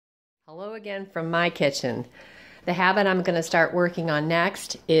Hello again from my kitchen. The habit I'm going to start working on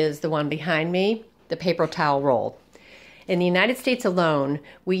next is the one behind me, the paper towel roll. In the United States alone,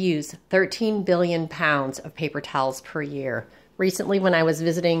 we use 13 billion pounds of paper towels per year. Recently, when I was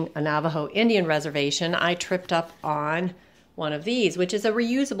visiting a Navajo Indian reservation, I tripped up on one of these, which is a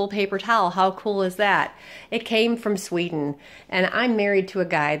reusable paper towel. How cool is that? It came from Sweden, and I'm married to a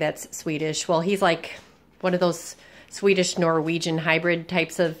guy that's Swedish. Well, he's like one of those Swedish-Norwegian hybrid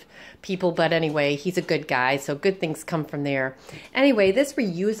types of people, but anyway, he's a good guy, so good things come from there. Anyway, this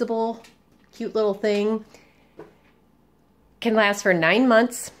reusable, cute little thing can last for 9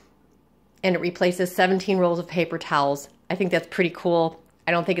 months, and it replaces 17 rolls of paper towels. I think that's pretty cool.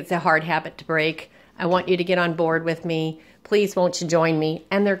 I don't think it's a hard habit to break. I want you to get on board with me. Please, won't you join me?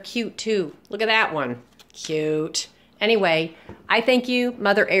 And they're cute too. Look at that one. Cute. Anyway, I thank you.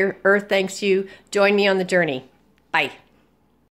 Mother Earth thanks you. Join me on the journey. Bye.